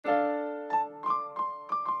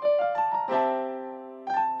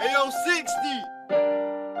60.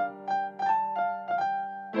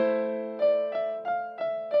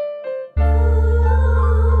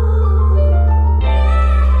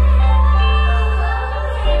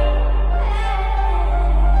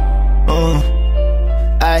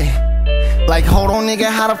 Like, hold on,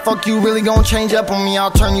 nigga, how the fuck you really gon' change up on me?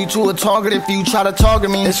 I'll turn you to a target if you try to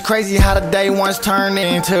target me. It's crazy how the day ones turn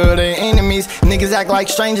into the enemies. Niggas act like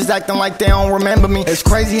strangers, acting like they don't remember me. It's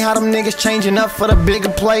crazy how them niggas changing up for the bigger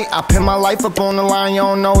plate. I put my life up on the line, you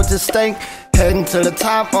don't know what's at stake. Heading to the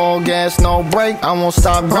top, all gas, no break. I won't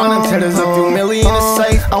stop grinding till there's a few million in the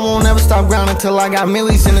safe. I won't ever stop grinding till I got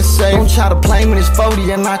millies in the safe. Don't try to play me, this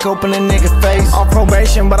 40 and knock open a nigga face. Off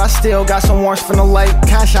probation, but I still got some warrants from the lake.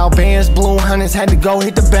 Cash out bands, blue hundreds, had to go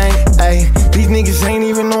hit the bank. Ayy, these niggas ain't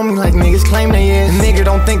even on me like niggas claim they is. Nigga,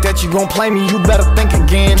 don't think that you gon' play me, you better think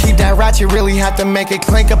again. Keep that ratchet, really have to make it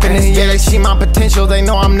clink up in this bitch. They see my potential, they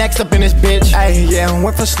know I'm next up in this bitch. Ayy, yeah,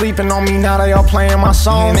 went for sleeping on me, now they all playing my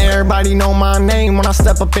song. And everybody know my name when I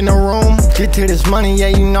step up in the room. Get to this money, yeah,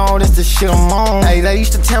 you know this the shit I'm on. Hey, they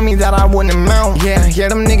used to tell me that I wouldn't amount. Yeah,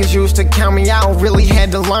 them niggas used to count me out. Really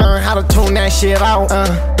had to learn how to tune that shit out.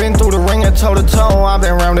 Been through the ringer toe to toe, I've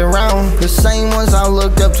been round and round. The same ones I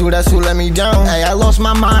looked up to, that's who let me down. Hey, I lost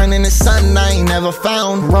my mind in the sun, I ain't never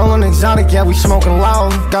found. Rolling exotic, yeah, we smoking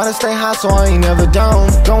loud. Gotta stay high so I ain't never down.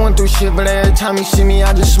 Going through shit, but every time you see me,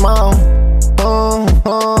 I just smile.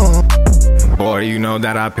 Boy, you know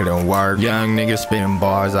that I put in work. Young nigga spitting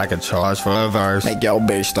bars I could charge for a verse. Make your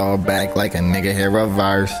bitch start back like a nigga hit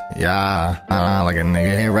reverse. Yeah, like a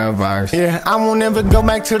nigga hit reverse. Yeah, I won't ever go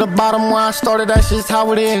back to the bottom where I started, that's just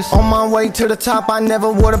how it is. On my way to the top, I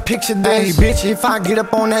never would've pictured this. Hey, bitch, if I get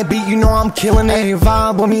up on that beat, you know I'm killing it. Hey,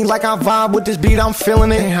 vibe with me like I vibe with this beat, I'm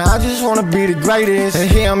feeling it. I just wanna be the greatest.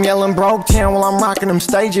 And here I'm yelling Broketown while I'm rocking them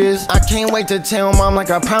stages. I can't wait to tell mom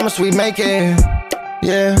like I promised we'd make it.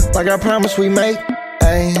 Yeah, like I promised we make.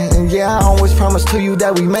 Ay, and yeah, I always promise to you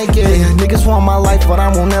that we make it. Yeah, niggas want my life, but I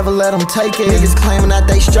won't never let them take it. Niggas claiming that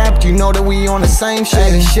they strapped, you know that we on the same shit.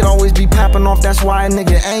 Ay, shit always be popping off, that's why a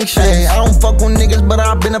nigga anxious. Ay, I don't fuck with niggas, but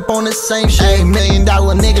I've been up on the same shit. Ay, $1 million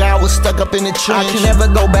nigga, I was stuck up in the trench. I can never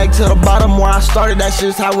go back to the bottom where I started, that's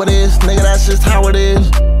just how it is. Nigga, that's just how it is.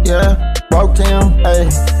 Yeah, Broketown, ay,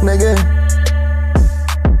 nigga.